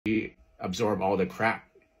We absorb all the crap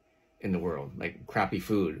in the world, like crappy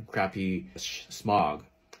food, crappy smog,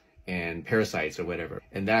 and parasites or whatever.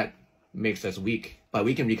 And that makes us weak. But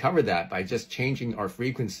we can recover that by just changing our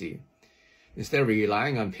frequency. Instead of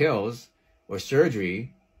relying on pills or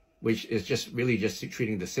surgery, which is just really just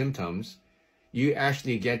treating the symptoms, you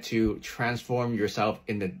actually get to transform yourself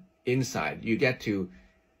in the inside. You get to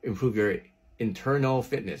improve your internal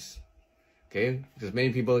fitness. Okay? Because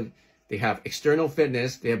many people, they have external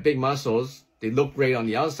fitness, they have big muscles, they look great on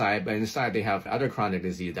the outside, but inside they have other chronic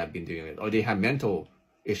disease that have been doing it, or they have mental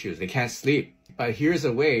issues, they can't sleep. But here's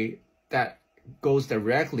a way that goes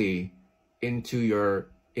directly into your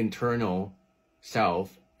internal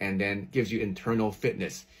self and then gives you internal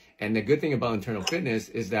fitness. And the good thing about internal fitness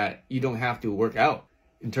is that you don't have to work out.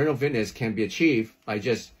 Internal fitness can be achieved by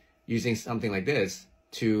just using something like this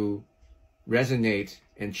to resonate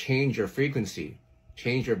and change your frequency,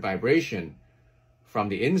 change your vibration from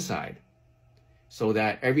the inside so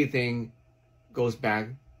that everything goes back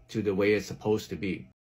to the way it's supposed to be.